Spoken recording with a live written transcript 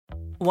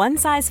One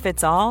size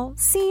fits all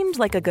seemed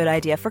like a good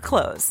idea for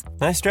clothes.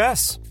 Nice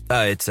dress.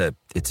 It's a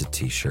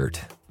t-shirt.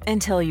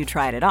 Until you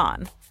tried it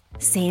on.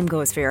 Same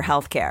goes for your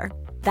healthcare.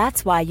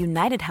 That's why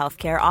United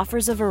Healthcare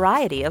offers a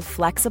variety of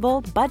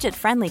flexible,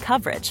 budget-friendly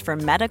coverage for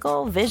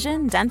medical,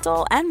 vision,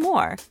 dental, and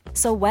more.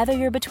 So whether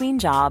you're between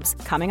jobs,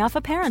 coming off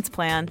a parent's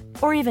plan,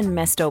 or even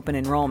missed open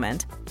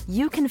enrollment,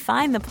 you can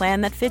find the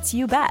plan that fits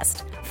you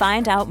best.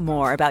 Find out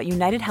more about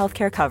United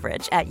Healthcare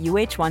coverage at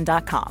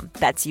uh1.com.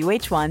 That's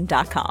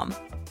uh1.com.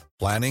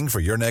 Planning for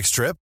your next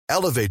trip?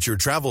 Elevate your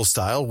travel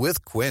style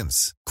with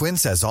Quince.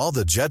 Quince has all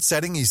the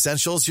jet-setting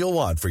essentials you'll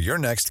want for your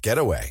next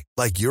getaway,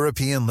 like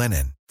European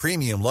linen,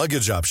 premium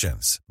luggage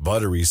options,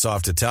 buttery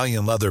soft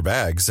Italian leather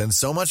bags, and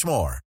so much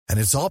more. And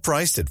it's all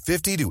priced at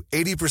 50 to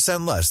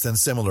 80% less than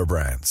similar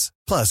brands.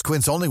 Plus,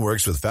 Quince only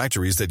works with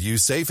factories that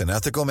use safe and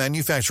ethical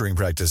manufacturing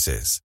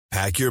practices.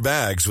 Pack your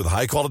bags with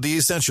high-quality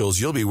essentials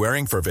you'll be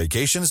wearing for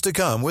vacations to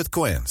come with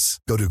Quince.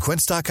 Go to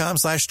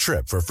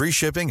quince.com/trip for free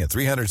shipping and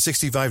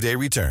 365-day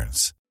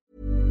returns.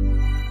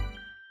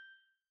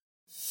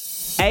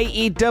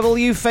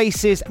 AEW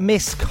faces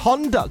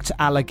misconduct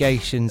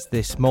allegations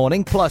this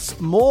morning, plus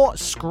more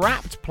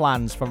scrapped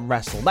plans from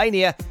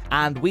WrestleMania,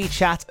 and we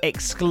chat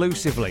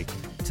exclusively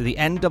to the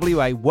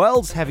NWA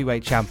World's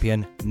Heavyweight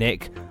Champion,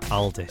 Nick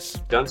Aldis.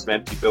 Done some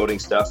empty building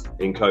stuff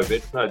in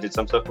COVID. I did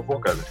some stuff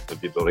before COVID,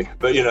 empty building.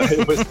 But,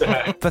 it was...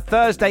 For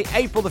Thursday,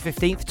 April the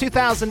 15th,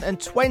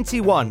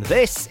 2021,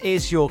 this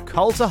is your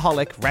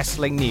Cultaholic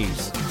Wrestling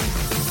News.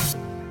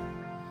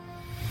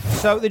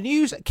 So the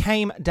news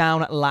came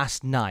down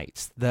last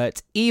night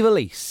that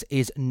Ivelisse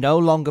is no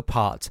longer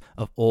part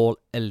of All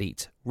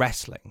Elite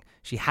Wrestling.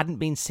 She hadn't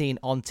been seen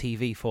on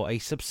TV for a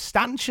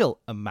substantial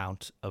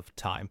amount of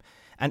time.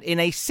 And in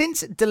a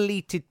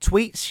since-deleted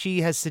tweet,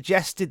 she has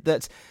suggested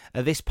that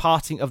this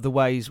parting of the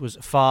ways was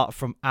far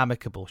from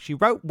amicable. She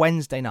wrote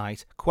Wednesday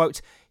night,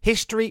 quote,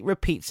 "History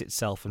repeats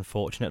itself,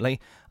 unfortunately.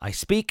 I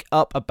speak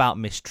up about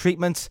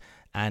mistreatment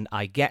and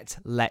I get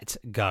let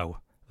go.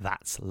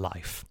 That's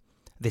life."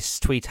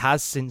 This tweet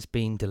has since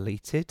been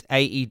deleted.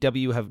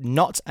 AEW have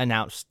not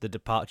announced the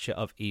departure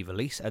of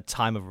Ivelisse at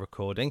time of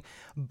recording,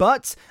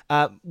 but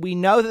we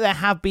know that there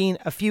have been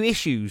a few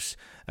issues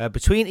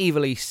between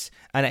Ivelisse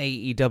and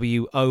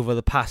AEW over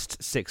the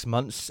past 6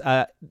 months.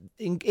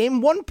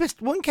 In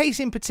one case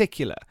in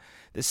particular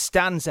that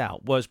stands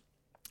out was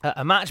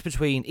a match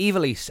between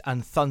Ivelisse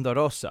and Thunder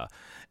Rosa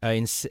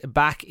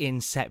back in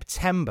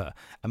September,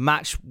 a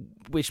match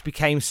which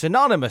became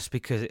synonymous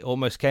because it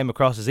almost came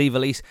across as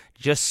Ivelisse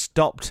just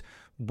stopped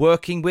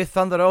working with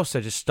Thunder Rosa,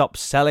 just stopped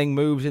selling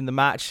moves in the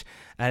match,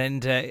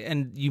 and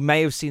you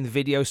may have seen the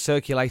video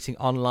circulating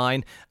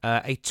online,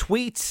 a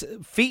tweet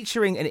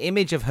featuring an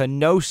image of her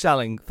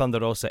no-selling Thunder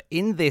Rosa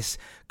in this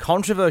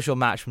controversial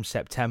match from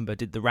September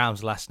did the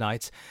rounds last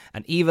night,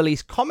 and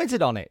Ivelisse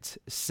commented on it,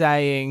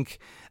 saying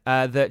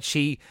that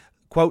she,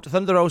 quote,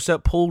 "Thunder Rosa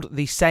pulled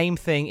the same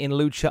thing in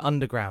Lucha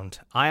Underground.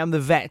 I am the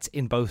vet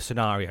in both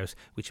scenarios,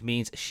 which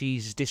means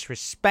she's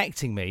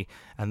disrespecting me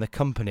and the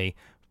company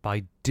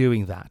by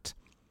doing that."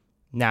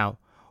 Now,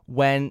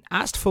 when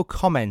asked for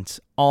comment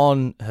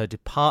on her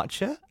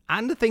departure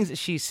and the things that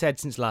she's said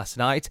since last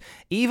night,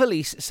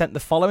 Ivelisse sent the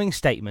following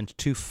statement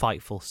to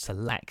Fightful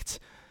Select.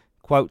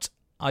 Quote,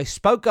 "I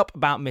spoke up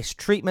about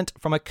mistreatment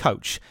from a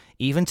coach,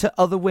 even to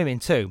other women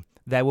too.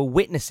 There were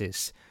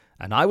witnesses.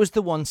 And I was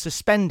the one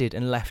suspended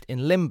and left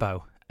in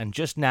limbo, and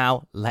just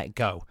now let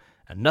go.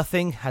 And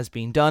nothing has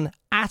been done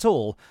at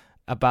all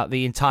about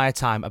the entire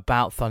time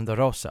about Thunder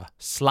Rosa,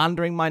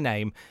 slandering my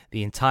name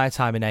the entire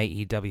time in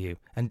AEW,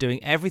 and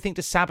doing everything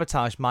to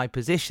sabotage my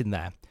position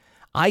there.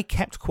 I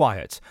kept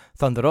quiet.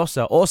 Thunder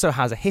Rosa also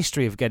has a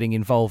history of getting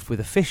involved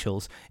with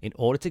officials in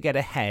order to get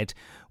ahead,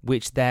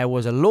 which there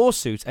was a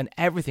lawsuit and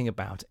everything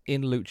about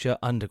in Lucha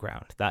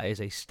Underground." That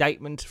is a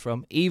statement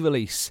from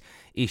Ivelisse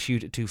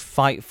issued to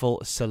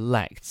Fightful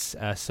Select.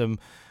 Some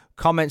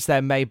comments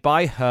there made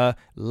by her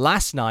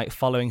last night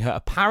following her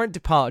apparent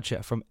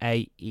departure from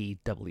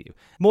AEW.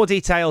 More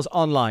details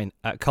online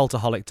at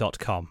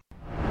cultaholic.com.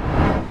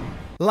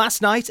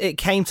 Last night, it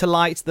came to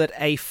light that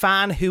a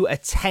fan who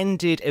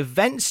attended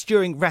events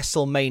during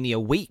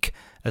WrestleMania week,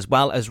 as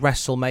well as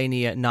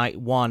WrestleMania Night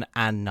 1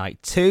 and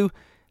Night 2,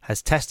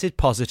 has tested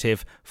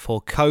positive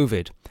for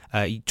COVID.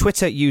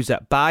 Twitter user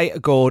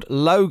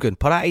ByGordLogan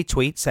put out a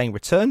tweet saying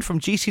returned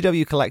from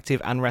GCW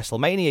Collective and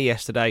WrestleMania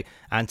yesterday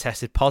and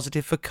tested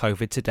positive for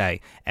COVID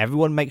today.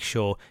 Everyone make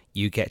sure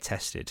you get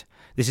tested.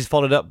 This is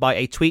followed up by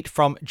a tweet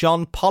from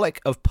John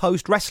Pollock of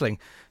Post Wrestling,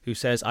 who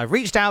says, "I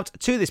reached out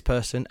to this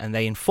person and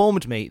they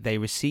informed me they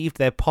received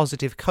their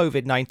positive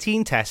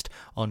COVID-19 test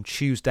on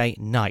Tuesday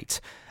night.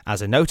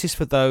 As a notice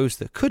for those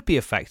that could be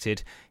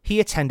affected,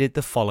 he attended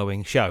the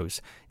following shows: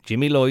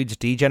 Jimmy Lloyd's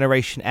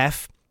D-Generation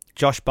F,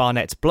 Josh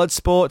Barnett's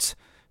Bloodsport,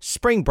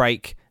 Spring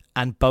Break,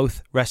 and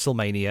both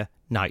WrestleMania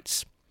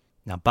nights."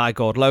 Now, by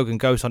God, Logan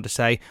goes on to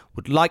say,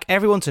 would like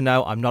everyone to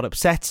know I'm not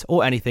upset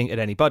or anything at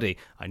anybody.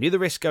 I knew the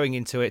risk going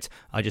into it.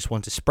 I just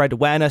want to spread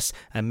awareness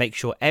and make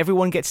sure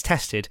everyone gets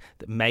tested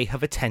that may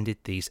have attended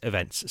these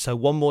events. So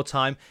one more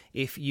time,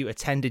 if you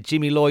attended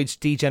Jimmy Lloyd's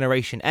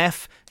D-Generation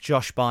F,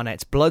 Josh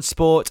Barnett's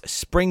Bloodsport,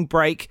 Spring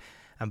Break,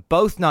 and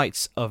both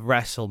nights of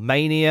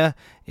WrestleMania,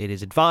 it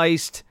is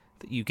advised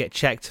that you get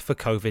checked for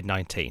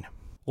COVID-19.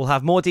 We'll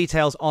have more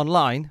details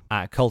online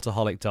at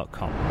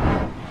cultaholic.com.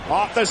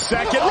 Off the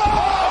second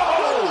row!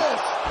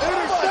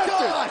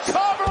 Intercepted!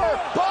 Cover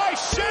by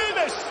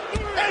Sheamus!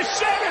 And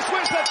Sheamus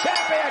wins the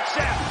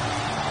championship!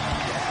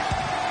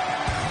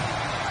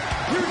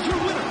 Here's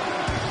your winner,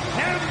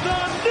 and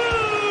the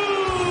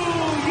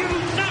new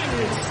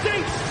United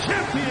States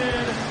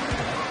champion,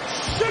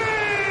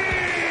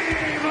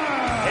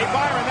 Sheamus! Hey,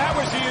 Byron, that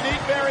was a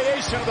unique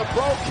variation of the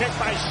Brogue Kick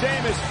by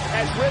Sheamus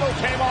as Riddle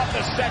came off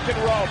the second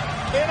rope.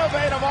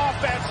 Innovative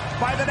offense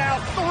by the now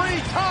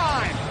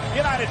three-time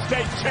United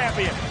States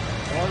champion.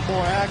 One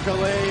more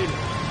accolade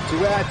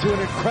to add to an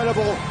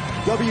incredible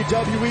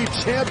WWE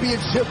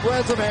Championship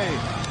resume.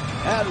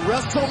 At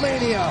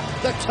WrestleMania,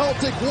 the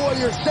Celtic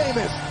Warrior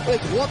Sheamus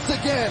is once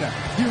again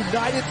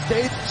United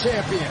States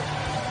champion.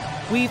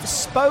 We've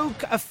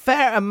spoke a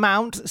fair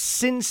amount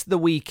since the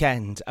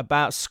weekend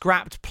about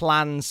scrapped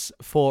plans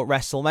for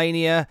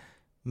WrestleMania,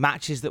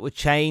 matches that were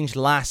changed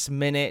last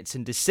minute,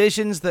 and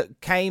decisions that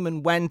came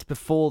and went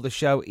before the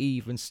show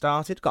even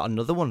started. Got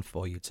another one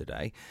for you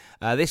today.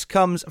 This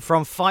comes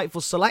from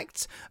Fightful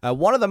Select.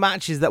 One of the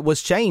matches that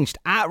was changed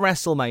at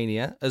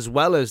WrestleMania, as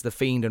well as The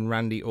Fiend and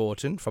Randy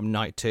Orton from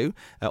Night 2,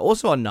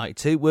 also on Night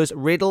 2, was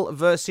Riddle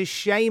versus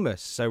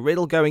Sheamus. So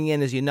Riddle going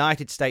in as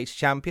United States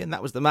champion.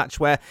 That was the match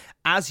where,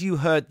 as you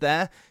heard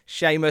there,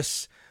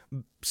 Sheamus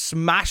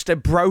smashed a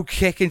Brogue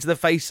Kick into the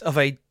face of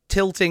a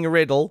tilting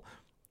Riddle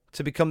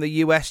to become the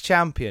US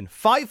champion.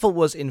 Fightful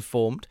was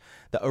informed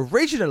that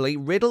originally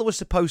Riddle was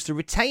supposed to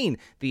retain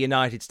the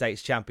United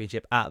States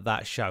Championship at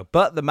that show,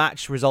 but the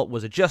match result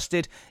was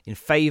adjusted in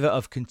favour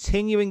of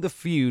continuing the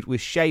feud with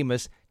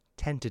Sheamus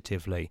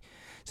tentatively.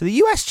 So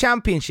the US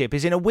Championship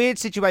is in a weird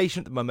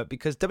situation at the moment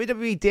because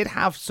WWE did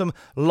have some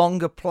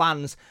longer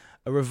plans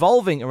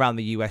revolving around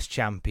the US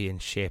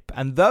Championship,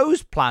 and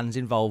those plans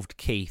involved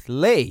Keith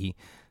Lee.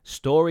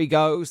 Story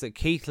goes that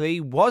Keith Lee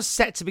was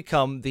set to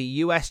become the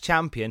US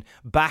champion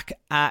back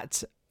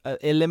at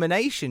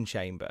Elimination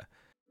Chamber.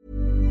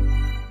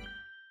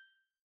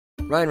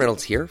 Ryan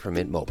Reynolds here from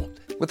Mint Mobile.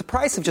 With the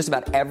price of just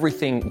about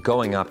everything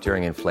going up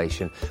during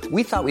inflation,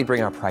 we thought we'd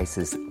bring our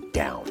prices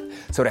down.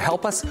 So to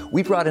help us,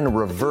 we brought in a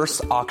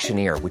reverse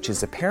auctioneer, which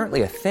is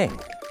apparently a thing.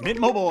 Mint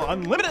Mobile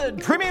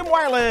Unlimited Premium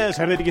Wireless.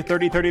 How to get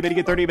 30, 30, bit to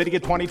get 30, bit to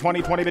get 20,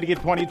 20, 20, bit to get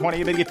 20,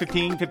 20, bit to get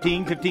 15,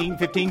 15, 15,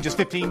 15, just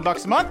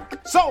 $15 a month?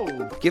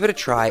 Sold! Give it a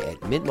try at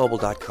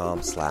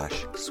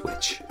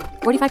mintmobile.com/switch.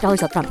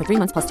 $45 up front for 3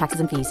 months plus taxes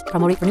and fees.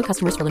 Promo rate for new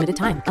customers for limited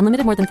time.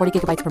 Unlimited more than 40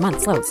 gigabytes per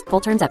month. Slows full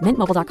terms at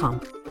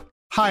mintmobile.com.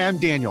 Hi, I'm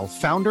Daniel,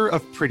 founder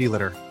of Pretty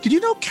Litter. Did you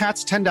know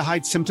cats tend to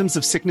hide symptoms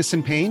of sickness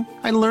and pain?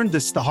 I learned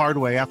this the hard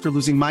way after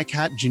losing my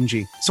cat,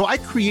 Gingy. So I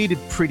created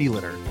Pretty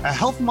Litter, a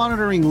health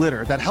monitoring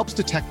litter that helps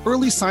detect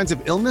early signs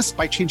of illness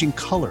by changing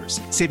colors,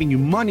 saving you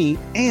money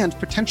and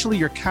potentially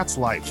your cat's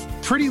life.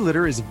 Pretty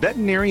Litter is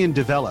veterinarian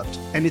developed,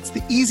 and it's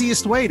the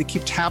easiest way to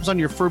keep tabs on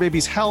your fur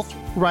baby's health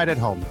right at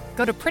home.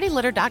 Go to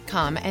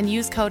prettylitter.com and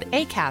use code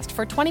ACAST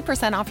for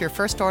 20% off your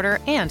first order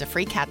and a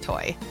free cat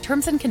toy.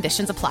 Terms and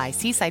conditions apply.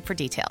 See site for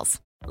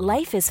details.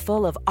 Life is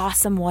full of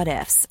awesome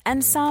what-ifs,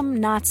 and some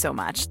not so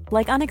much,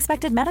 like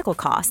unexpected medical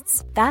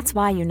costs. That's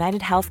why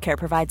United Healthcare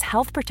provides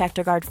Health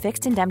Protector Guard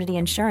fixed indemnity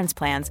insurance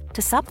plans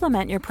to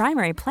supplement your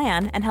primary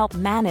plan and help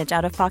manage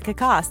out-of-pocket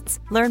costs.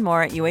 Learn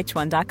more at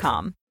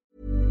uh1.com.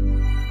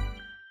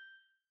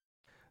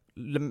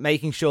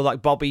 Making sure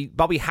like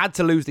Bobby had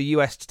to lose the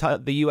US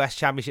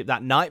Championship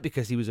that night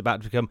because he was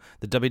about to become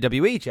the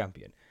WWE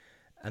champion.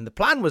 And the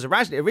plan was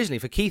originally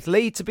for Keith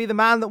Lee to be the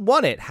man that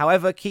won it.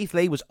 However, Keith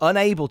Lee was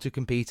unable to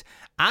compete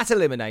at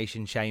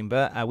Elimination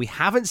Chamber. We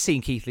haven't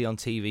seen Keith Lee on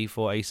TV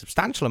for a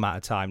substantial amount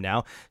of time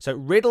now. So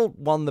Riddle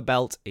won the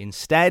belt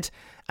instead.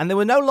 And there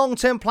were no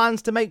long-term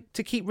plans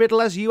to keep Riddle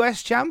as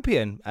US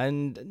champion.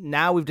 And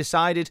now we've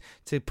decided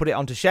to put it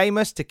onto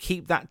Sheamus to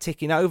keep that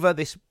ticking over.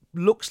 This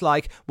looks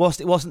like,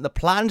 whilst it wasn't the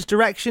planned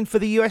direction for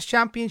the US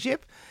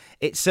Championship,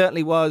 it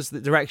certainly was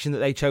the direction that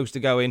they chose to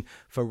go in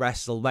for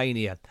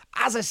WrestleMania.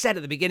 As I said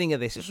at the beginning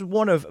of this was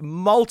one of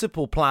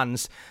multiple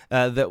plans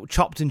that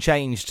chopped and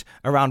changed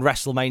around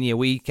WrestleMania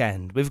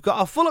weekend. We've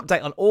got a full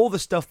update on all the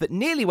stuff that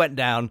nearly went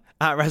down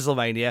at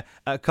WrestleMania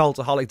at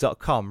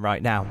cultaholic.com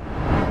right now.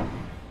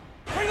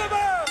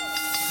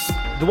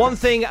 The one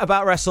thing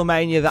about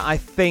WrestleMania that I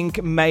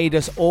think made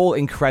us all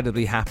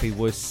incredibly happy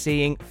was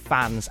seeing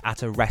fans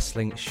at a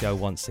wrestling show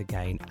once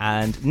again.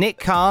 And Nick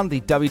Khan,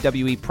 the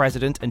WWE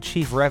President and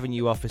Chief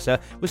Revenue Officer,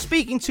 was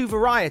speaking to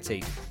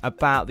Variety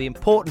about the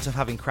importance of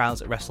having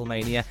crowds at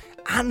WrestleMania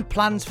and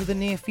plans for the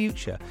near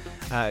future.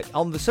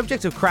 On the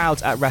subject of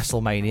crowds at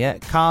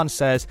WrestleMania, Khan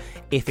says,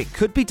 if it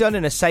could be done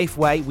in a safe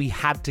way, we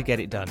had to get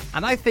it done.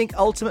 And I think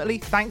ultimately,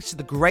 thanks to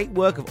the great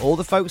work of all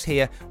the folks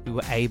here, we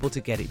were able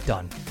to get it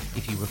done.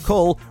 If you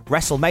recall,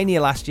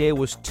 WrestleMania last year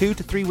was 2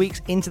 to 3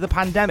 weeks into the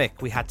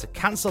pandemic. We had to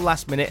cancel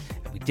last minute.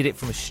 We did it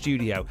from a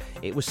studio.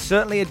 It was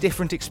certainly a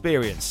different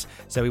experience.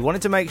 So we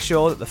wanted to make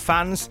sure that the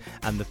fans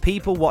and the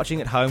people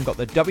watching at home got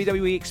the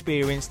WWE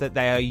experience that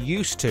they are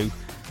used to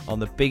on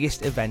the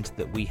biggest event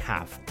that we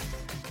have.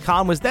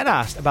 Khan was then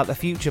asked about the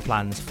future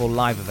plans for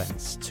live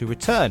events to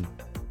return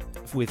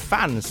with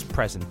fans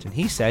present, and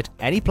he said,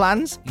 any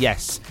plans?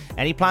 Yes.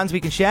 Any plans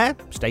we can share?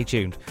 Stay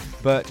tuned.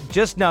 But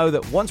just know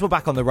that once we're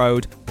back on the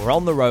road, we're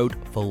on the road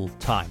full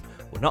time.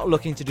 We're not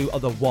looking to do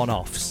other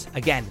one-offs.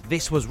 Again,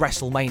 this was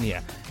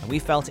WrestleMania, and we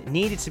felt it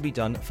needed to be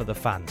done for the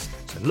fans.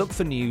 So look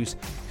for news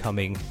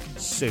coming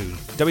soon.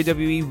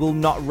 WWE will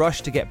not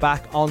rush to get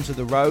back onto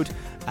the road.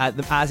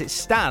 As it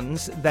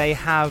stands, they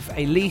have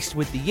a lease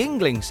with the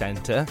Yuengling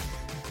Center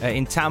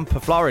in Tampa,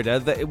 Florida,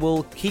 that it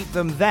will keep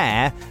them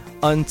there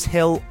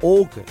until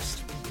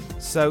August.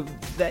 So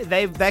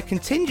their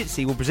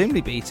contingency will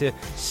presumably be to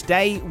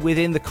stay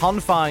within the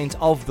confines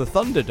of the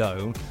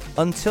Thunderdome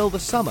until the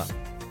summer.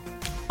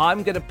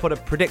 I'm going to put a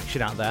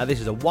prediction out there. This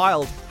is a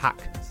wild hack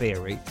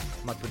theory.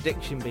 My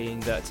prediction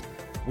being that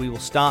we will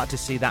start to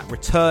see that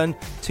return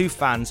to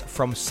fans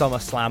from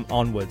SummerSlam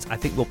onwards. I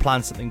think we'll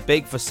plan something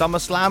big for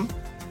SummerSlam,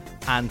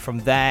 and from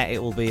there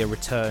it will be a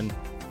return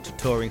to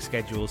touring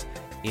schedules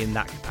in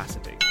that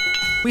capacity.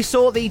 We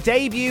saw the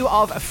debut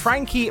of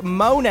Frankie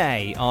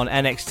Monet on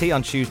NXT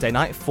on Tuesday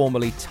night,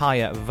 formerly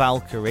Taya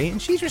Valkyrie,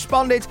 and she's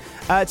responded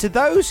to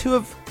those who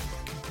have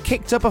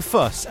kicked up a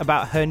fuss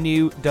about her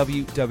new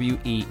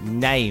WWE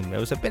name. There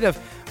was a bit of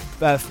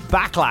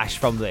backlash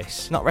from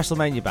this. Not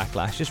WrestleMania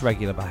backlash, just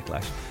regular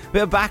backlash. A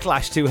bit of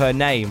backlash to her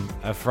name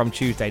from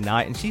Tuesday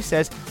night, and she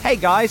says, hey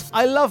guys,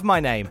 I love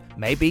my name.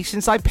 Maybe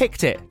since I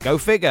picked it. Go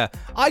figure.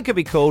 I could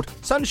be called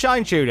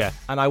Sunshine Tudor,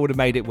 and I would have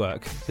made it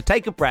work. So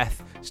take a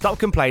breath, stop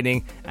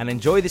complaining, and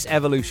enjoy this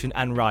evolution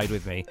and ride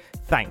with me.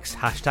 Thanks,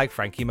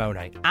 #Frankie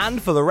Monet.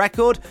 And for the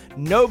record,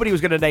 nobody was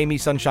going to name me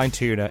Sunshine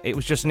Tuna. It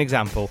was just an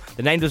example.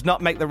 The name does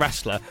not make the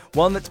wrestler.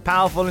 One that's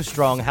powerful and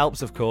strong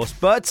helps, of course,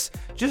 but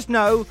just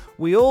know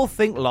we all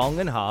think long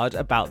and hard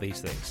about these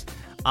things.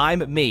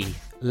 I'm me,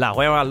 La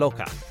Huera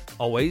Loca.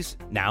 Always,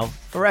 now,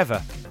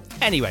 forever.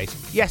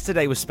 Anyways,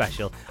 yesterday was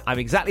special. I'm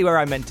exactly where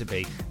I'm meant to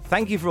be.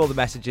 Thank you for all the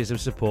messages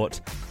of support.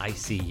 I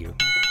see you.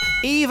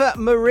 Eva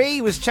Marie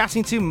was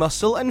chatting to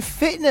Muscle and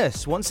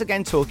Fitness, once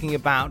again talking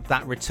about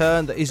that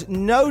return that is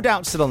no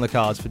doubt still on the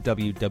cards for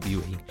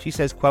WWE. She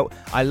says, quote,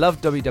 I love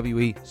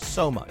WWE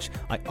so much.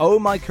 I owe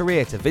my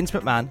career to Vince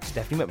McMahon,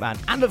 Stephanie McMahon,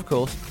 and of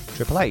course,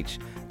 Triple H.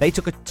 They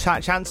took a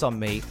chance on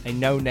me, a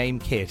no-name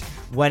kid.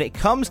 When it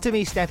comes to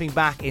me stepping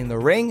back in the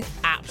ring,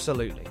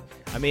 absolutely.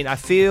 I mean, I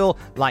feel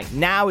like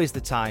now is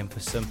the time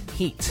for some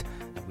heat.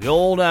 And we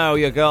all know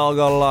your girl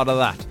got a lot of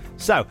that.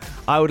 So,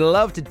 I would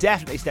love to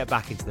definitely step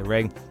back into the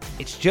ring.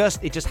 It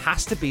just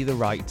has to be the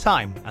right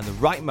time and the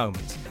right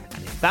moment.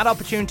 And if that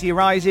opportunity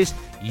arises,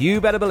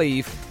 you better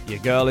believe your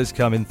girl is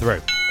coming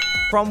through.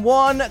 From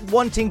one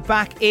wanting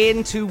back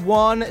in to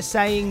one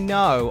saying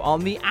no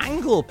on the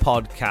Angle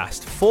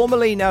podcast,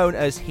 formerly known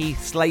as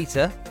Heath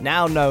Slater,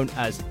 now known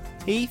as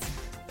Heath,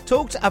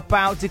 talked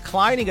about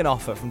declining an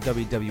offer from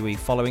WWE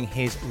following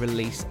his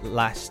release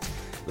last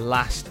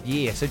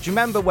year. So do you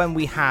remember when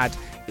we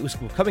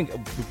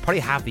probably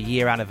have the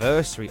year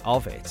anniversary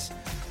of it,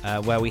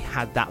 where we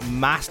had that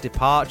mass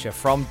departure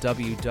from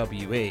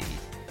WWE,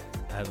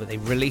 where they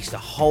released a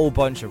whole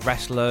bunch of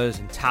wrestlers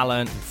and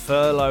talent and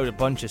furloughed a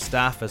bunch of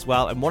staff as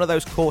well. And one of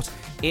those caught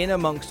in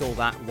amongst all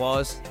that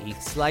was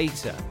Heath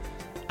Slater.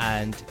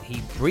 And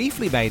he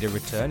briefly made a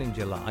return in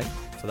July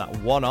for that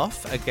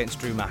one-off against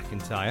Drew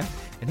McIntyre.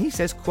 And he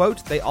says,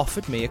 quote, they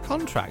offered me a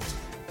contract,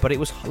 but it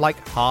was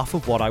like half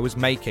of what I was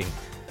making.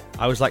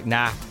 I was like,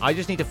 nah, I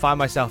just need to find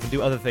myself and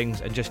do other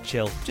things and just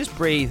chill. Just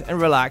breathe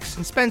and relax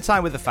and spend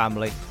time with the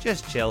family.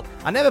 Just chill.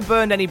 I never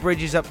burned any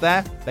bridges up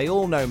there. They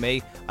all know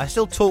me. I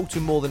still talk to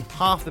more than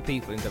half the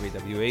people in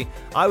WWE.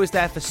 I was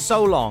there for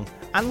so long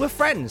and we're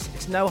friends.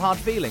 It's no hard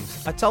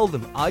feelings. I told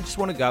them I just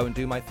want to go and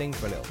do my thing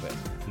for a little bit.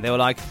 And they were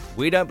like,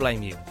 we don't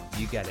blame you.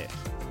 You get it.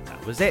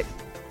 That was it.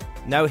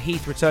 No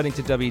Heath returning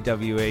to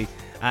WWE.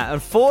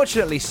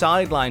 Unfortunately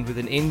sidelined with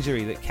an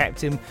injury that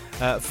kept him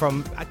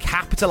from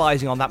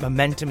capitalizing on that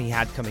momentum he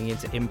had coming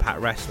into Impact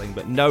Wrestling,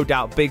 but no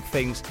doubt big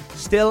things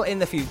still in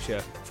the future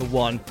for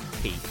one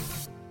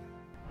Heath.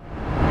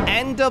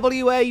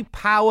 NWA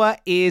Power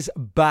is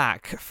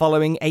back.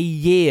 Following a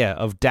year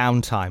of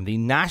downtime, the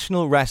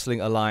National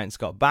Wrestling Alliance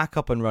got back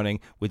up and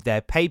running with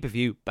their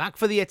pay-per-view Back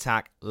for the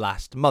Attack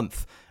last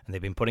month. And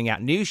they've been putting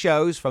out new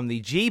shows from the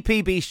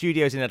GPB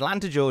studios in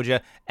Atlanta,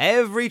 Georgia,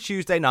 every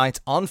Tuesday night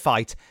on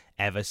Fight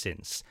ever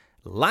since.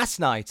 Last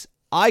night,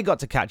 I got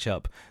to catch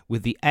up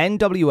with the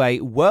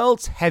NWA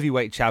World's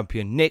Heavyweight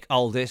Champion Nick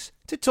Aldis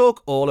to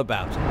talk all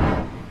about it.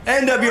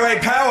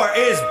 NWA Power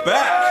is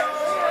back!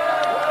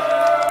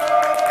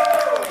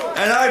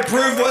 And I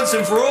prove once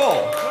and for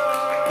all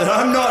that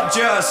I'm not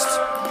just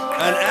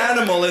an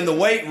animal in the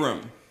weight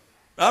room.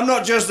 I'm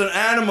not just an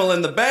animal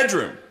in the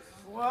bedroom.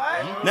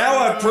 What? Now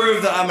I've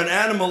proved that I'm an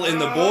animal in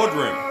the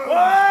boardroom.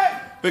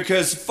 What?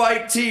 Because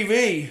Fight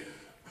TV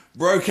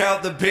broke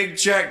out the big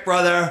check,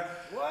 brother.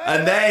 What?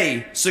 And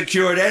they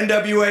secured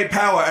NWA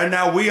Power, and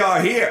now we are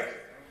here.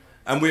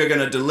 And we are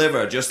going to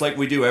deliver just like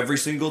we do every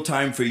single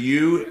time for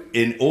you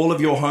in all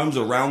of your homes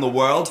around the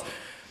world.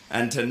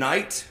 And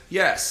tonight,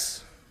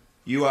 yes,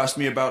 you asked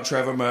me about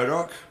Trevor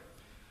Murdoch.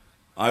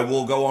 I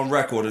will go on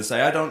record and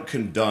say I don't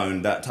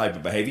condone that type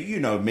of behavior. You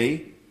know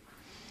me.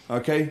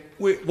 Okay?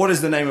 What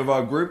is the name of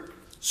our group?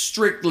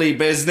 Strictly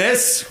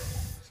Business.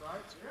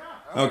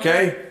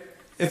 Okay?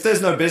 If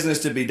there's no business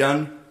to be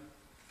done,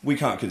 we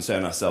can't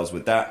concern ourselves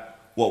with that.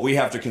 What we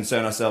have to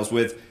concern ourselves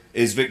with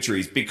is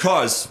victories.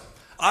 Because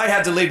I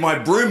had to leave my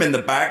broom in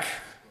the back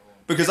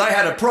because I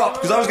had a prop,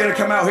 because I was going to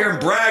come out here and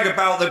brag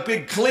about the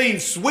big clean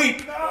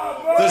sweep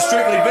that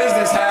Strictly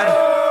Business had,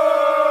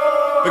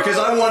 because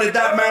I wanted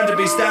that man to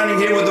be standing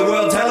here with the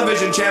World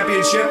Television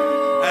Championship.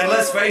 And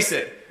let's face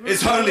it,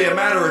 it's only a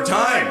matter of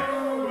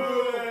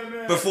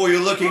time before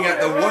you're looking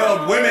at the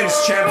World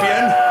Women's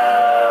Champion,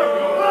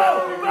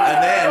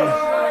 and then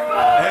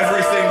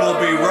everything will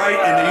be right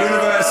in the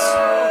universe.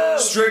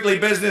 Strictly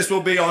Business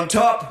will be on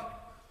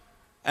top,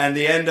 and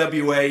the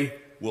NWA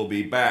will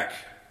be back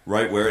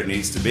right where it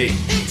needs to be. Into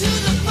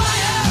the fire.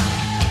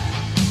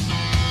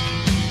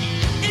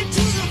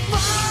 Into the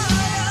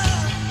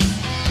fire.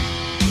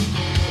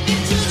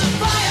 Into the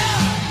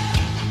fire.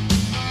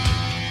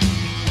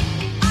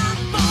 I'm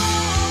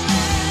falling.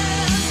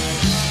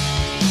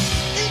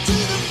 Into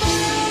the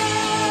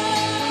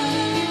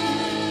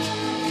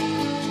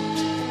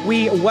fire.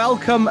 We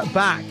welcome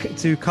back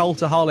to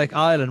Cultaholic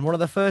Island, one of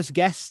the first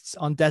guests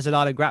on Desert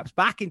Island Graps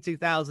back in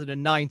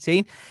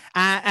 2019.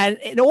 And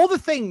in all the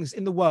things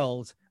in the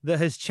world that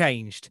has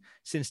changed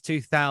since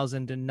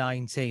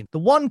 2019, the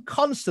one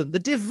constant, the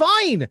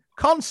divine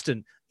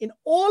constant in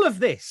all of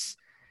this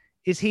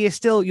is he is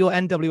still your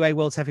NWA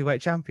World Heavyweight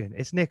Champion.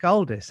 It's Nick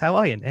Aldis. How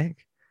are you,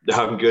 Nick?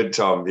 I'm good,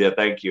 Tom. Yeah,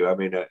 thank you. I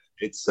mean,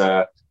 it's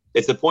a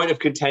point of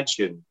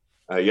contention.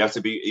 You have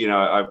to be,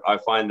 I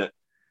find that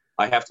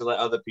I have to let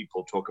other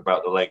people talk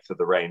about the length of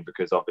the reign,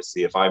 because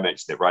obviously if I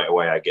mention it right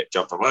away, I get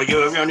jumped on. Well, you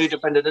only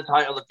defended the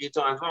title a few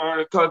times.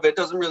 Oh, COVID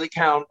doesn't really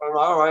count.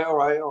 All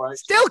right.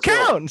 Still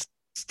counts.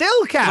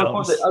 Still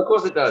counts. Of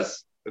course it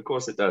does. Of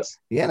course it does.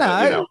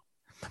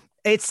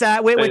 It's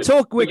we're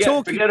talking.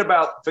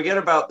 Forget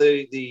about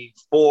the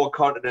 4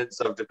 continents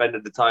I've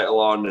defended the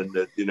title on, and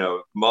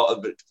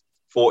the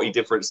 40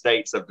 different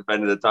states I've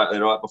defended the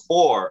title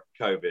before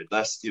COVID.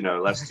 Let's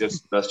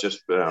just.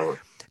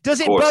 Does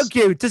it bug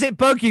you? Does it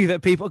bug you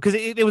that people, because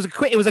it was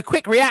a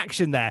quick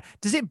reaction there?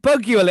 Does it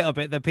bug you a little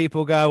bit that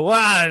people go,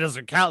 well, it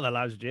doesn't count the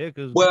last year?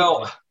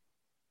 Well,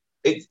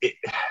 it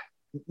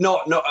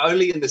not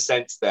only in the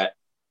sense that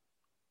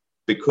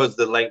because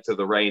the length of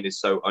the reign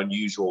is so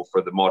unusual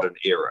for the modern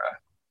era.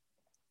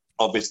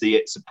 Obviously,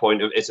 it's a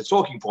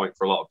talking point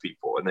for a lot of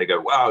people, and they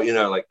go, wow,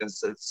 it's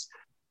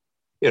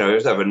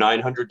over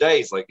 900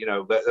 days. Like,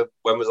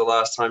 when was the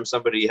last time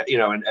somebody,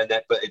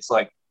 but it's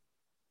like.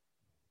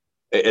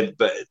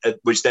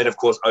 Which then, of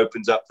course,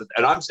 opens up.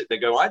 And I'm sitting there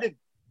going,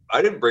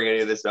 I didn't bring any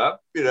of this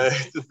up.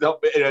 So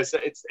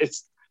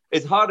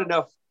it's hard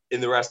enough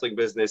in the wrestling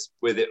business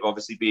with it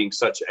obviously being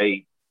such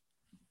a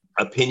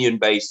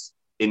opinion-based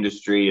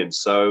industry and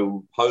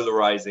so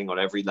polarizing on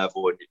every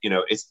level. And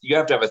you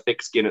have to have a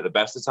thick skin at the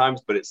best of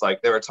times, but it's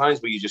like there are times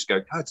where you just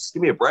go, God, just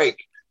give me a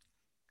break.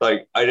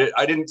 Like I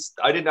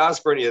didn't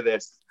ask for any of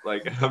this.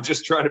 Like I'm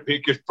just trying to be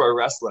a good pro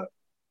wrestler.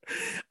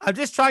 I'm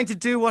just trying to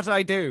do what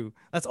I do.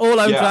 That's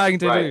all I'm trying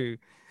to do.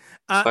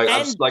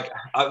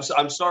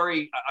 I'm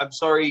sorry.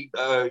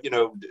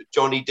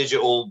 Johnny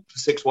Digital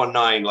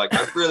 619. Like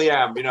I really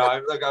am.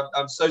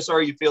 I'm so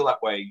sorry you feel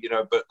that way.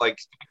 But like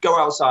go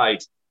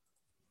outside.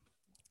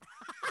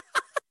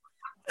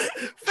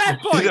 Fair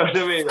point. You know what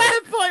I mean?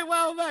 Fair point.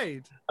 Well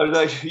made. I'm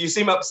like, you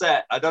seem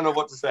upset. I don't know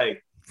what to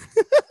say.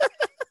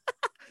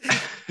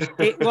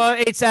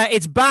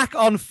 It's back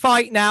on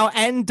Fight Now,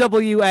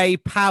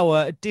 NWA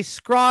Power.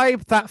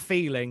 Describe that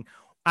feeling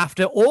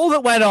after all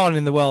that went on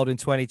in the world in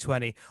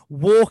 2020,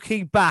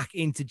 walking back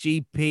into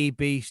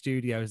GPB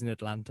Studios in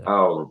Atlanta.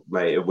 Oh,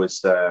 mate, it was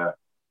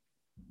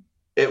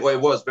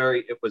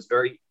very,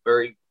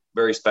 very,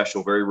 very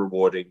special, very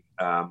rewarding.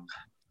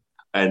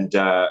 And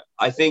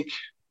I think,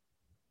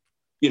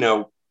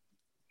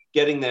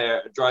 getting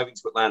there, driving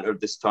to Atlanta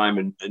this time,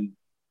 and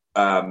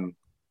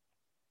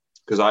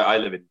because I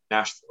live in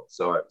Nashville,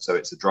 so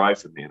it's a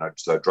drive for me, and I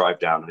drive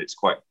down, and it's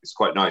quite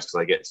nice because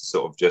I get to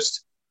sort of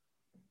just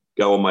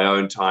go on my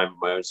own time,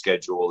 my own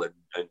schedule, and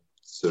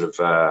sort of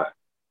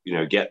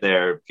get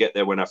there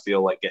when I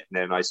feel like getting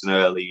there nice and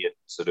early, and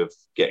sort of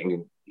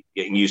getting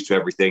used to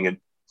everything. And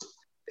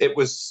it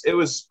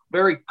was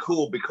very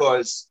cool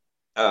because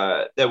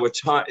there were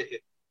times,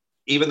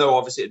 even though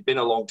obviously it had been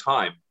a long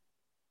time,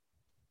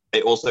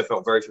 it also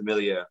felt very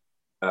familiar,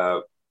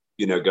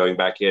 going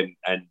back in.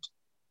 And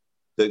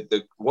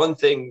the one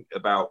thing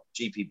about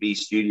GPB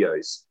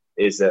Studios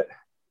is that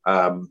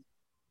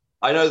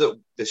I know that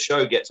the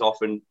show gets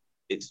often,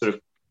 it's sort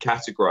of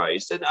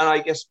categorized, and I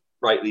guess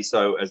rightly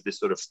so, as this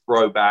sort of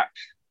throwback,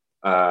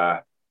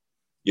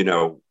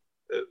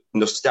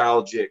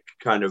 nostalgic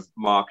kind of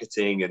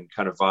marketing and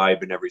kind of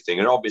vibe and everything.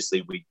 And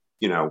obviously we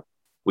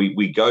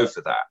go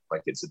for that,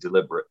 like it's a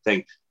deliberate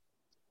thing.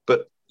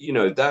 But,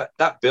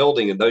 that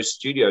building and those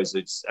studios,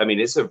 it's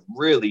a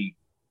really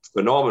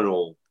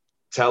phenomenal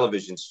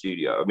television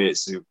studio. I mean,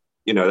 it's,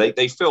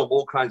 they film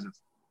all kinds of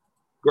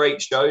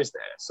great shows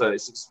there. So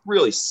it's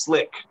really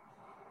slick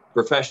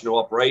professional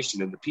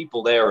operation, and the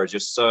people there are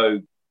just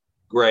so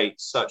great,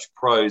 such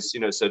pros,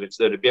 so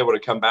to be able to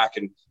come back,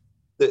 and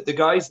the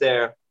guys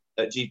there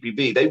at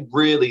GPB, they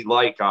really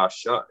like our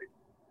show.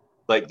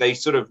 Like, they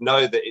sort of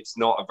know that it's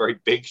not a very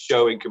big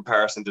show in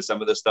comparison to some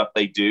of the stuff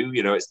they do.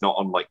 It's not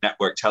on like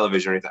network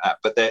television or anything like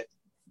that, but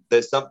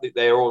there's something,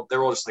 they're all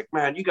just like,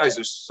 man, you guys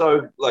are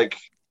so like,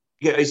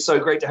 yeah, it's so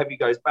great to have you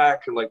guys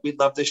back, and like we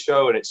love this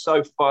show, and it's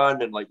so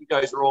fun, and like you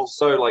guys are all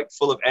so like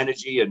full of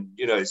energy, and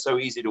so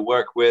easy to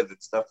work with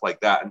and stuff like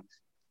that. And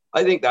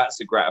I think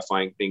that's a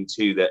gratifying thing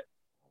too, that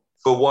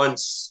for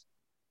once,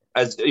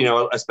 as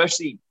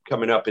especially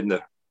coming up in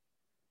the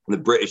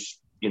British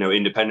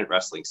independent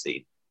wrestling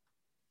scene,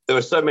 there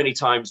were so many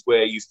times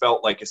where you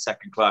felt like a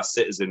second-class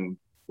citizen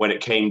when it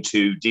came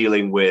to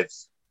dealing with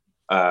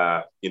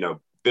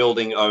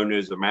building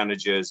owners or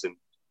managers, and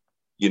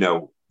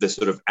the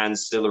sort of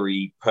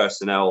ancillary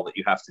personnel that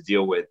you have to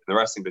deal with in the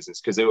wrestling business,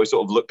 because they always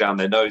sort of look down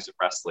their nose at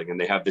wrestling, and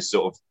they have this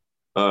sort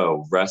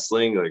of,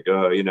 wrestling, like,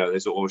 they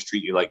sort of always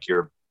treat you like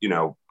you're,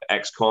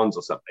 ex-cons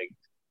or something.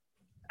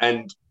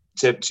 And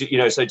so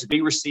to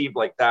be received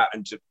like that,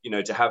 and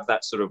to have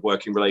that sort of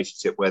working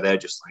relationship where they're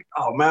just like,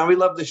 oh man, we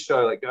love this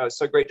show. Like, oh, it's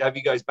so great to have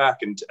you guys back.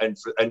 And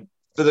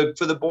for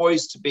the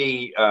boys to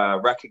be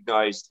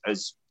recognized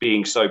as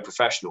being so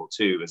professional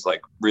too, is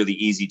like really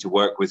easy to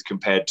work with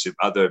compared to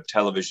other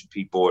television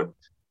people and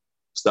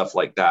stuff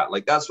like that.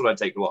 Like, that's what I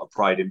take a lot of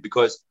pride in,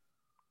 because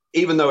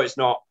even though it's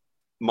not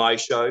my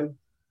show,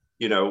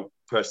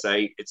 per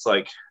se, it's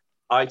like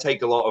I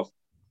take a lot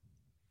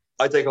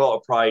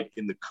of pride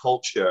in the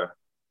culture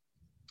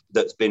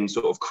that's been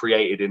sort of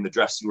created in the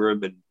dressing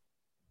room, and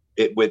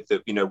it with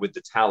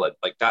the talent.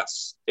 Like,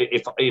 that's,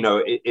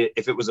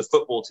 if it was a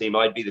football team,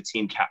 I'd be the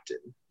team captain.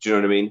 Do you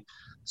know what I mean?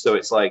 So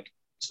it's like,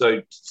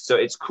 so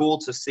it's cool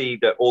to see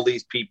that all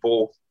these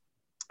people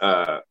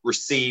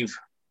receive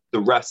the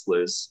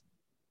wrestlers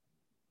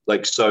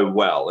like so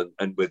well,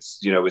 and with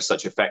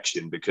such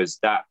affection, because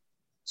that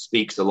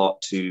speaks a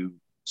lot to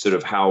sort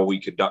of how we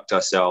conduct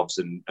ourselves,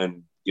 and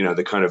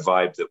the kind of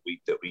vibe that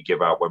we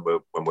give out when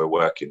we're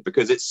working,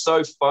 because it's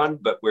so fun,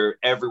 but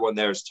everyone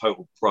there is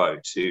total pro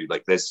too.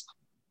 Like, there's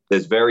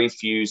very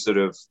few sort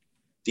of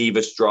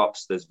divas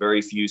drops. There's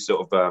very few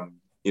sort of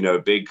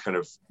big kind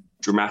of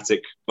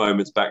dramatic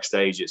moments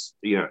backstage. It's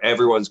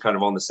everyone's kind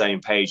of on the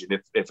same page,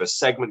 and if a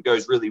segment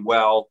goes really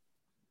well,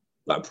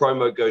 like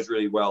promo goes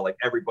really well, like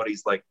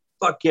everybody's like,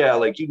 fuck yeah,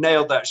 like you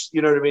nailed that,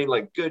 you know what I mean?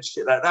 Like, good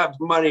shit, that was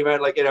money,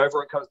 man. Like,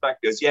 everyone comes back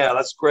and goes, yeah,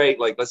 that's great.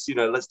 Like, let's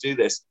do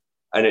this.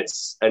 And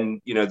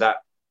that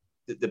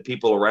the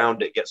people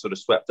around it get sort of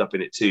swept up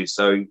in it too.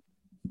 So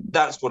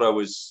that's what I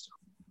was,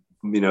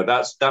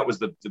 that was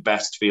the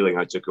best feeling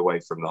I took away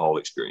from the whole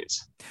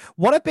experience.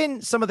 What have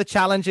been some of the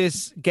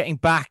challenges getting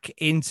back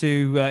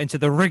into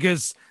the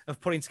rigors of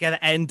putting together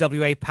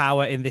NWA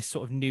Power in this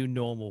sort of new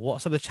normal? What are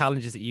some of the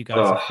challenges that you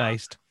guys have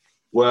faced?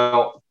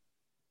 Well,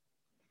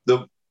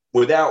 for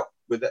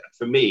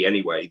me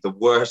anyway,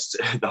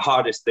 the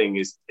hardest thing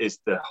is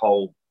the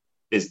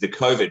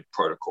COVID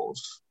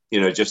protocols.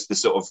 Just the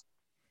sort of,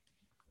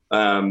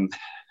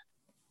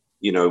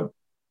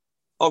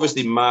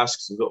 obviously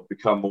masks have sort of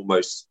become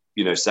almost,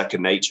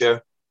 second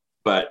nature,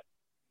 but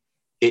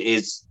it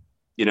is,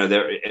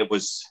 it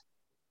was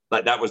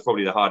like, that was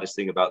probably the hardest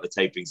thing about the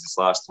tapings this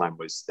last time,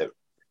 was that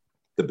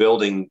the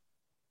building,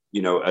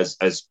 as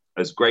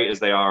great as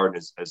they are, and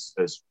as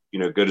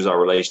good as our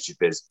relationship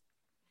is,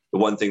 the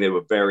one thing they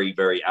were very,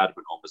 very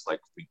adamant on was like,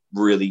 we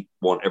really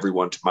want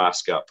everyone to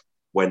mask up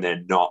when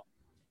they're not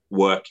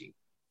working.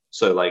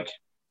 So like,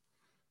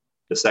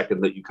 the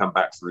second that you come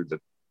back through the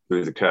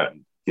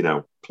curtain,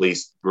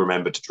 please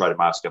remember to try to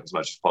mask up as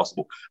much as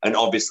possible. And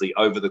obviously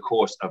over the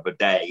course of a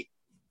day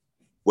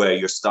where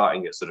you're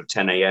starting at sort of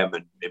 10 a.m.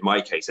 and in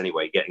my case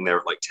anyway, getting there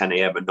at like 10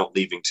 a.m. and not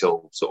leaving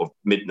till sort of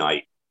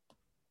midnight,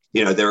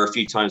 there are a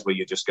few times where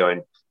you're just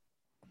going,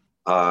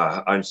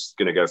 I'm just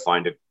going to go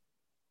find a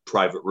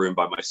private room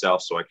by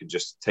myself so I can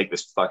just take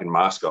this fucking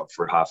mask off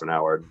for half an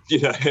hour,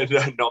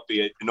 and not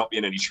be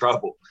in any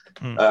trouble.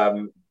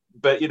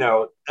 But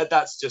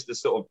that's just the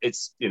sort of,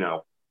 it's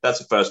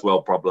that's a first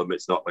world problem.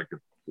 It's not like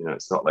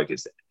it's not like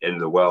it's the end of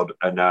the world.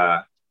 And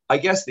I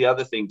guess the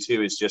other thing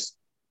too is just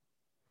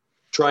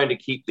trying to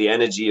keep the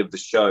energy of the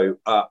show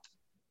up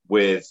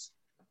with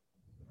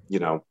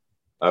a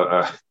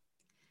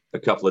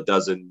couple of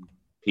dozen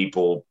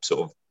people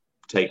sort of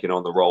taken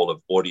on the role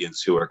of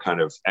audience who are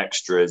kind of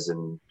extras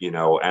and,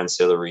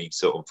 ancillary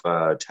sort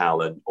of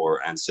talent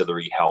or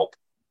ancillary help.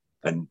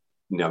 And,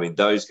 I mean,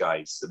 those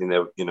guys, I mean,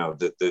 they're,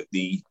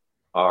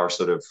 our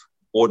sort of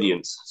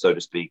audience, so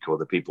to speak, or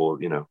the people,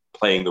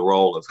 playing the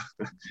role of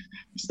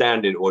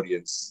stand-in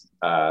audience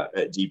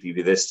at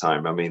GPV this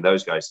time. I mean,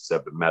 those guys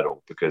deserve a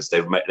medal because they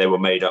were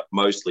made up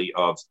mostly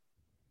of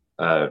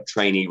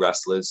trainee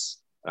wrestlers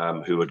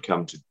who would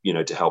come to,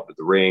 to help at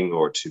the ring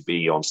or to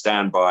be on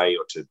standby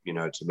or to,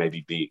 to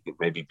maybe be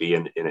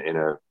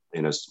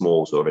in a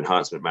small sort of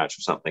enhancement match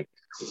or something.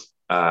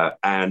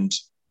 And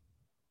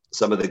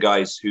some of the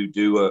guys who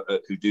do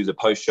the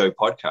post-show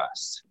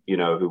podcast,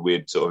 who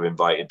we'd sort of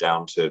invited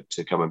down to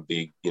come and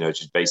be,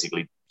 just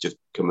basically just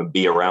come and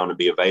be around and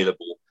be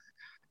available.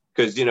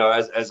 Because,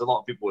 as a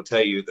lot of people will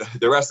tell you,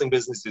 the wrestling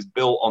business is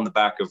built on the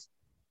back of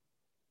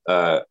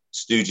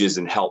stooges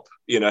and help,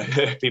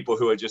 people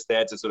who are just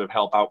there to sort of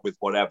help out with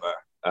whatever.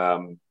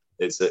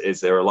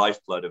 Is there a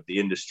lifeblood of the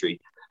industry?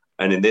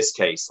 And in this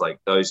case, like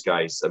those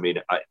guys, I mean,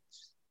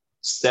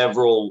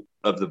 several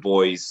of the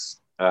boys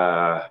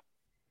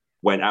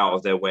went out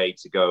of their way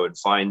to go and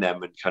find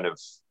them and kind of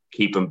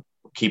keep them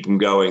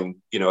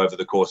going, over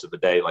the course of the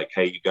day. Like,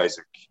 hey, you guys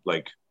are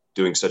like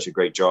doing such a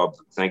great job.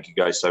 Thank you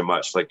guys so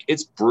much. Like,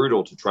 it's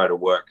brutal to try to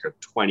work a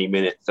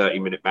 20-minute,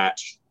 30-minute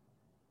match,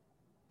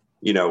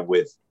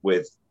 with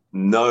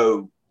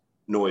no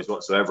noise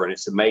whatsoever. And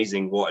it's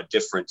amazing what a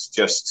difference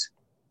just,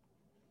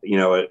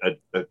 a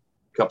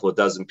couple of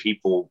dozen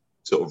people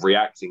sort of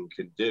reacting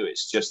can do.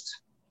 It's just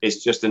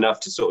enough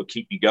to sort of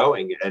keep you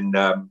going. And,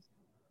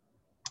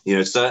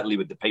 certainly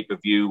with the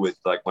pay-per-view, with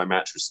like my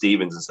match with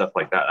Stevens and stuff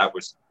like that, that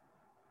was,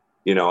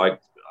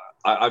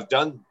 I've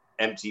done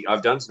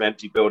some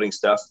empty building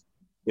stuff,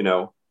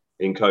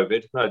 in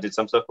COVID. I did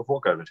some stuff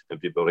before COVID,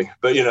 empty building,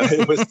 but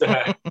it was,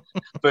 and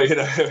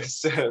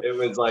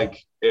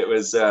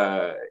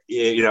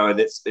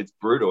it's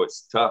brutal.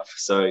 It's tough.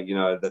 So,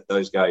 that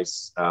those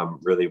guys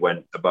really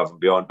went above and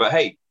beyond, but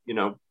hey,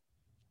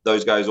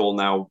 those guys all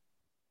now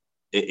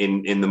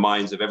in the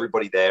minds of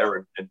everybody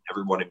there and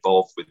everyone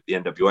involved with the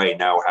NWA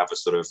now have a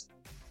sort of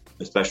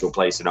a special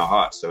place in our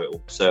hearts. So it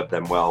will serve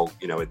them well,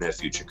 in their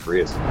future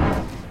careers.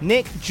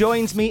 Nick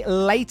joins me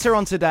later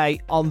on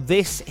today on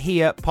this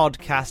here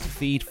podcast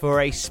feed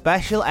for a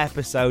special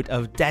episode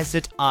of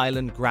Desert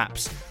Island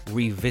Graps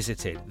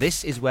Revisited.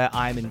 This is where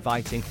I'm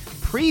inviting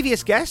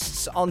previous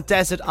guests on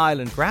Desert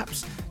Island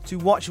Graps to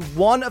watch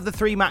one of the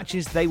 3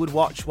 matches they would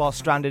watch while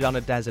stranded on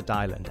a desert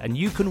island. And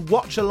you can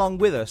watch along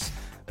with us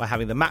by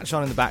having the match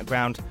on in the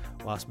background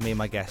whilst me and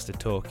my guest are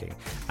talking.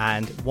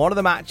 And one of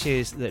the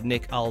matches that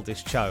Nick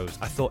Aldis chose,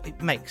 I thought it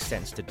makes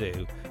sense to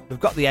do. We've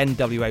got the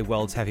NWA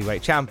World's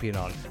Heavyweight Champion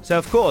on, so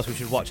of course we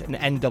should watch an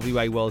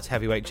NWA World's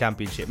Heavyweight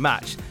Championship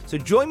match. So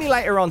join me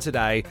later on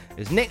today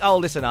as Nick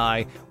Aldis and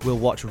I will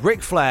watch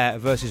Ric Flair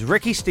versus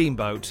Ricky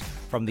Steamboat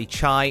from the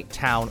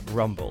Chi-Town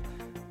Rumble.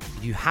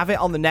 You have it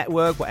on the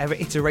network, whatever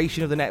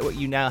iteration of the network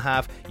you now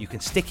have, you can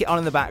stick it on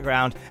in the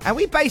background, and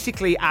we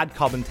basically add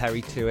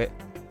commentary to it.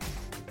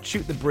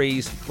 Shoot the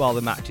breeze while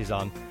the match is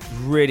on.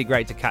 Really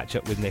great to catch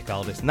up with Nick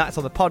Aldis, and that's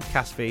on the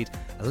podcast feed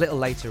a little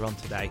later on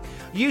today.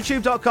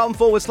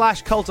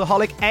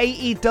 YouTube.com/Cultaholic,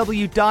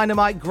 AEW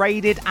Dynamite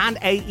graded and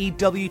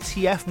AEW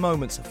TF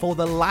moments for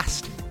the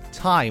last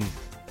time.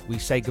 We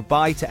say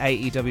goodbye to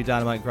AEW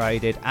Dynamite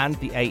graded and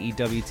the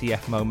AEW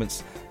TF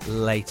moments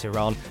later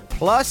on.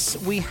 Plus,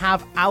 we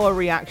have our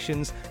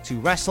reactions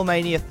to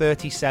WrestleMania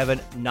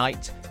 37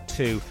 Night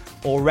 2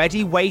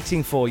 already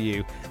waiting for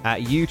you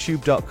at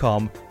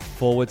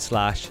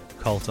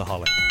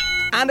youtube.com/Cultaholic.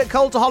 And at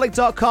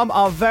Cultaholic.com,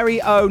 our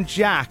very own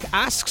Jack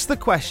asks the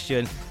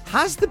question,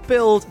 has the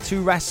build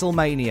to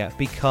WrestleMania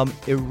become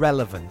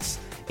irrelevant?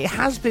 It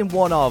has been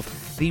one of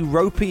the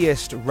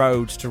ropiest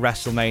roads to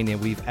WrestleMania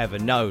we've ever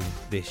known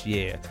this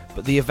year,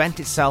 but the event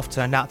itself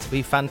turned out to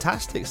be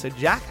fantastic. So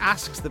Jack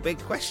asks the big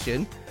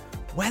question,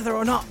 whether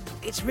or not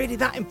it's really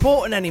that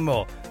important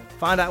anymore.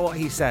 Find out what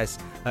he says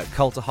at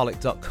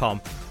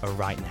Cultaholic.com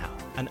right now.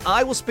 And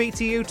I will speak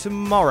to you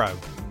tomorrow.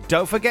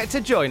 Don't forget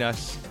to join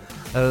us.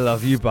 I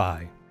love you,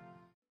 bye.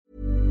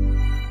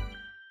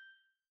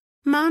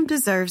 Mom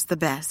deserves the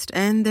best,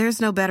 and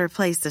there's no better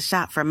place to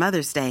shop for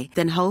Mother's Day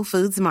than Whole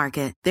Foods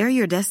Market. They're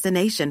your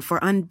destination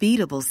for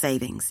unbeatable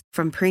savings,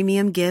 from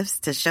premium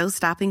gifts to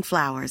show-stopping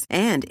flowers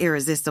and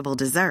irresistible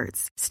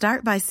desserts.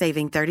 Start by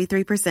saving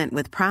 33%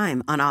 with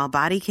Prime on all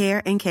body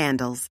care and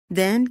candles.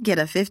 Then get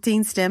a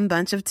 15-stem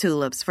bunch of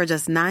tulips for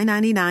just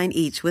 $9.99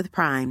 each with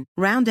Prime.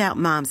 Round out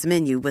Mom's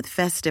menu with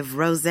festive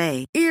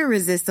rosé,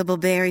 irresistible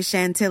berry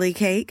chantilly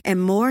cake,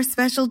 and more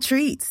special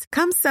treats.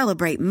 Come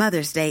celebrate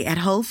Mother's Day at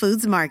Whole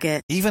Foods Market.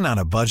 Even on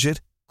a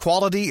budget,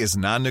 quality is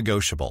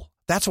non-negotiable.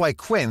 That's why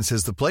Quince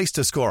is the place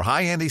to score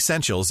high-end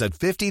essentials at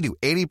 50 to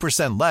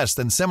 80% less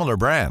than similar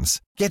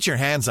brands. Get your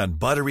hands on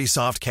buttery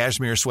soft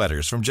cashmere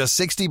sweaters from just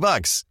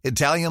 $60,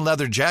 Italian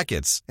leather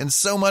jackets, and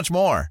so much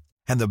more.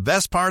 And the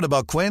best part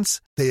about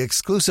Quince, they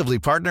exclusively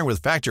partner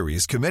with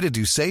factories committed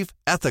to safe,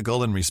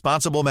 ethical, and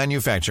responsible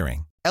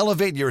manufacturing.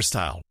 Elevate your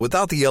style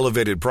without the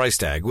elevated price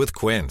tag with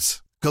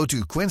Quince. Go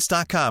to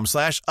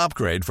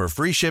quince.com/upgrade for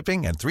free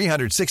shipping and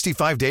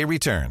 365-day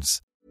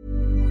returns.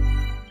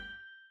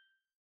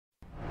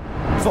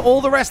 For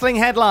all the wrestling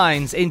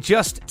headlines in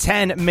just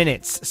 10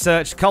 minutes,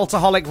 search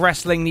Cultaholic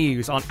Wrestling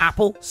News on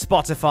Apple,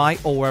 Spotify,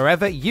 or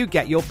wherever you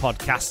get your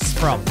podcasts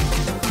from.